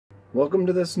Welcome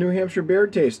to this New Hampshire beer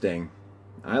tasting.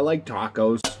 I like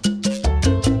tacos.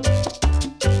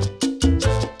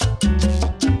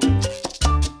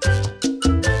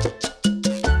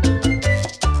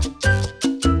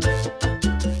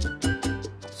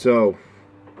 So,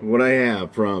 what I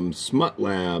have from Smut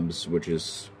Labs, which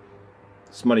is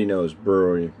Smuttynose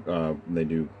Brewing, they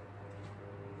do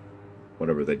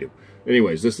whatever they do.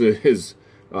 Anyways, this is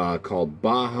called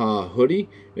Baja Hoodie.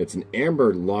 It's an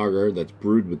amber lager that's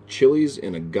brewed with chilies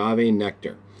and agave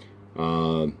nectar.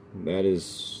 That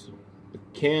is the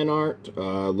can art.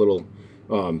 Little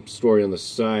story on the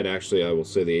side. Actually, I will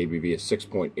say the ABV is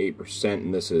 6.8%,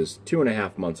 and this is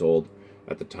 2.5 months old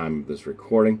at the time of this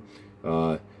recording.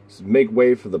 Make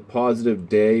way for the positive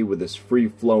day with this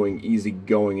free-flowing,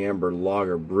 easy-going amber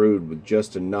lager brewed with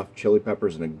just enough chili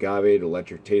peppers and agave to let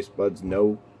your taste buds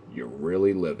know you're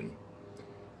really living.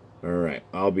 Alright,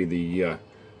 I'll be the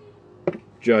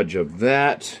judge of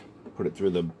that. Put it through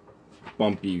the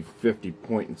BuMpY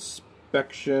 50-point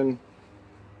inspection.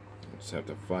 I just have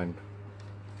to find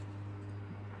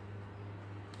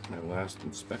my last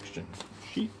inspection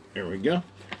sheet. There we go.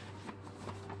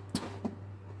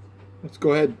 Let's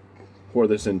go ahead and pour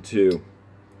this into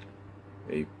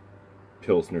a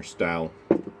Pilsner style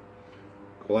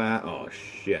glass. Oh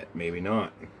shit, maybe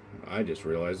not. I just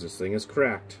realized this thing is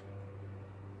cracked.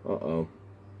 Uh-oh.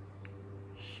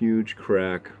 Huge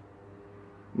crack.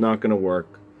 Not gonna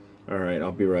work. Alright,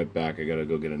 I'll be right back. I gotta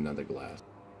go get another glass.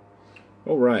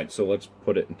 Alright, so let's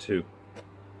put it into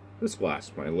this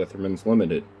glass, my Litherman's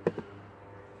Limited.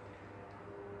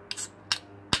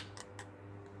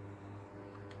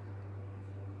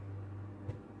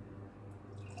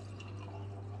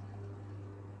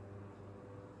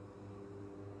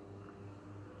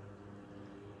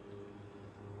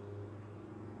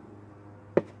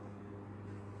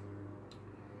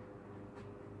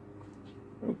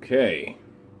 Okay,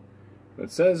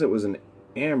 it says it was an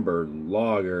amber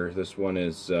lager. This one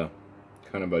is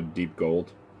kind of a deep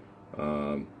gold.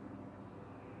 It's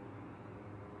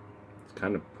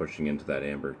kind of pushing into that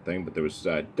amber thing, but there was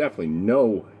definitely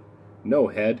no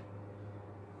head.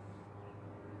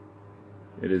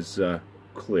 It is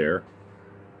clear.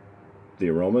 The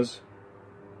aromas.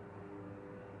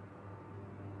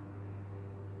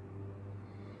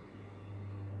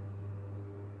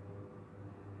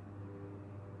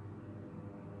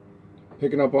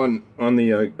 Picking up on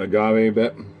the agave a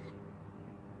bit.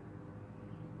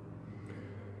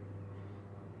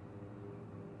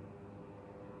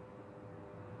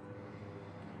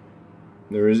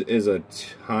 There is a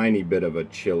tiny bit of a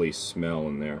chili smell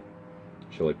in there.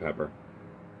 Chili pepper.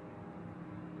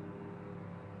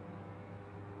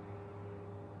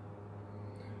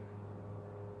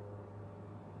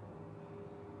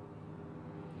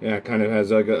 Yeah, it kind of has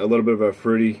like a little bit of a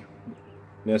fruity.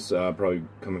 Yes, probably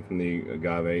coming from the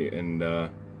agave, and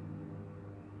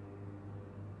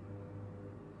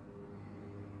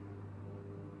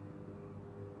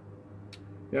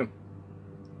yeah,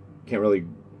 can't really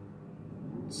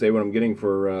say what I'm getting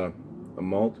for a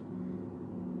malt.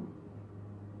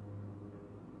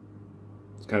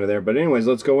 It's kind of there, but anyways,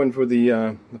 let's go in for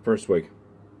the first week.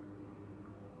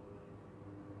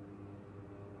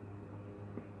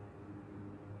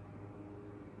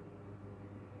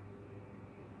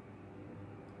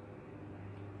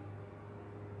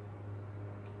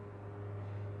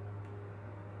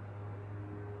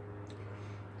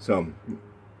 So,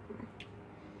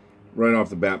 right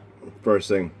off the bat, first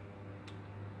thing,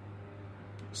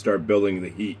 start building the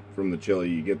heat from the chili.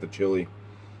 You get the chili.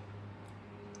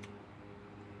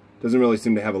 Doesn't really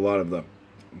seem to have a lot of the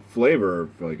flavor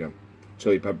of like a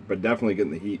chili pepper, but definitely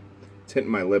getting the heat. It's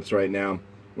hitting my lips right now.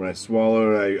 When I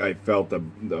swallowed, I felt the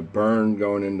burn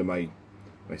going into my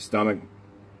stomach.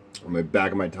 My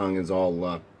back of my tongue is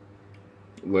all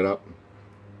lit up.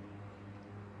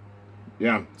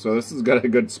 Yeah, so this has got a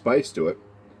good spice to it.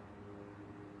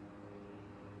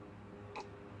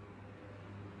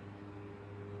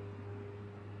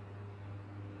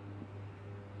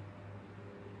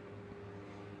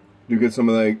 You get some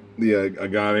of the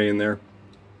agave in there.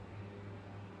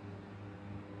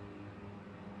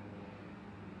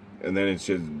 And then it's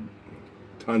just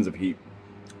tons of heat.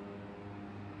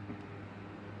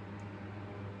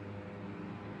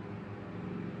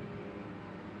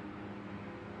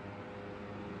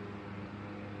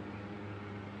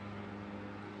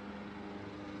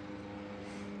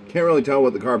 Can't really tell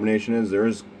what the carbonation is. There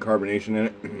is carbonation in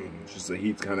it. It's just the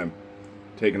heat's kind of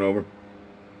taken over.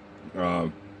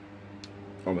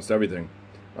 Almost everything.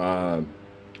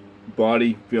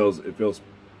 Body feels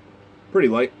pretty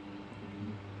light.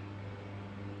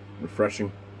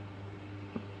 refreshing.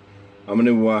 I'm going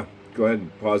to go ahead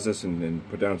and pause this and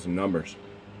put down some numbers.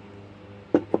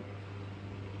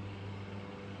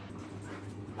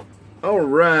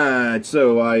 Alright,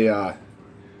 so I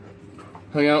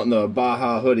hung out in the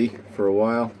Baja Hoodie for a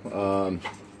while.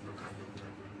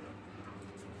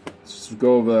 Just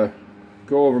go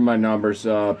over my numbers.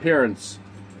 Appearance,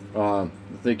 I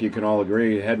think you can all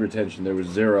agree, head retention, there was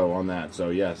 0 on that, so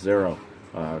yes, 0.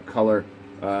 Color,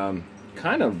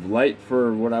 kind of light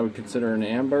for what I would consider an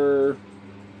amber,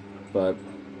 but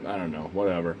I don't know,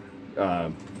 whatever.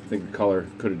 I think the color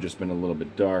could have just been a little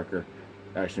bit darker,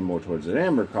 actually more towards an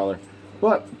amber color.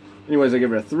 But anyways, I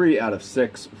give it a 3 out of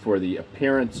 6 for the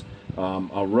appearance.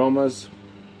 Aromas,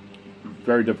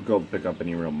 very difficult to pick up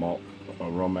any real malt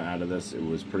aroma out of this. It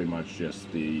was pretty much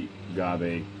just the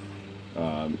agave.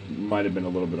 Might have been a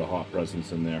little bit of hot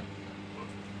presence in there,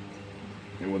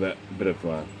 and with that bit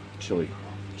of chili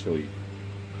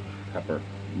pepper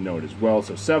note as well.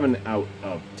 So 7 out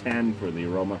of 10 for the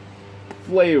aroma.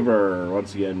 Flavor,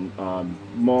 once again,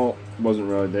 malt wasn't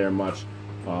really there much.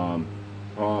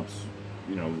 Hops,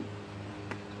 you know,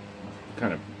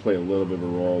 kind of play a little bit of a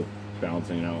role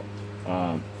balancing it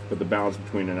out. But the balance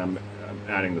between it, I'm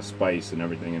adding the spice and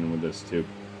everything in with this too.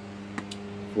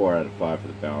 4 out of 5 for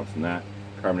the balance and that.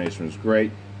 Carbonation was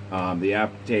great. The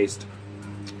aftertaste,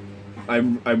 I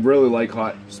really like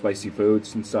hot, spicy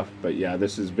foods and stuff, but yeah,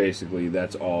 this is basically,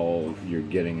 that's all you're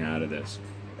getting out of this.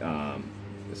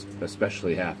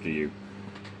 Especially after you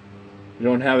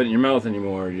don't have it in your mouth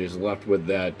anymore, you're just left with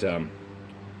that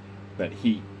that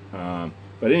heat.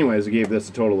 But anyways, I gave this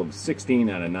a total of 16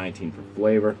 out of 19 for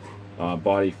flavor.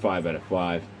 Body, 5 out of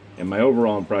 5. And my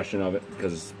overall impression of it,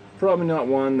 because it's probably not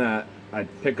one that I'd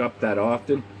pick up that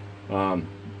often,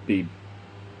 be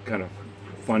kind of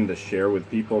fun to share with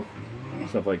people,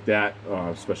 stuff like that,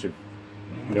 especially,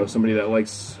 you know, somebody that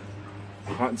likes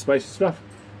hot and spicy stuff.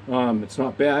 It's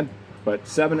not bad, but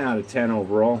 7 out of 10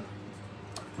 overall.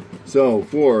 So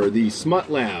for the Smut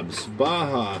Labs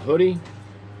Baja Hoodie,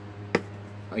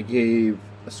 I gave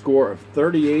a score of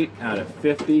 38 out of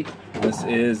 50. This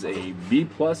is a B+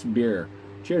 beer.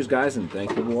 Cheers, guys, and thank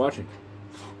you for watching.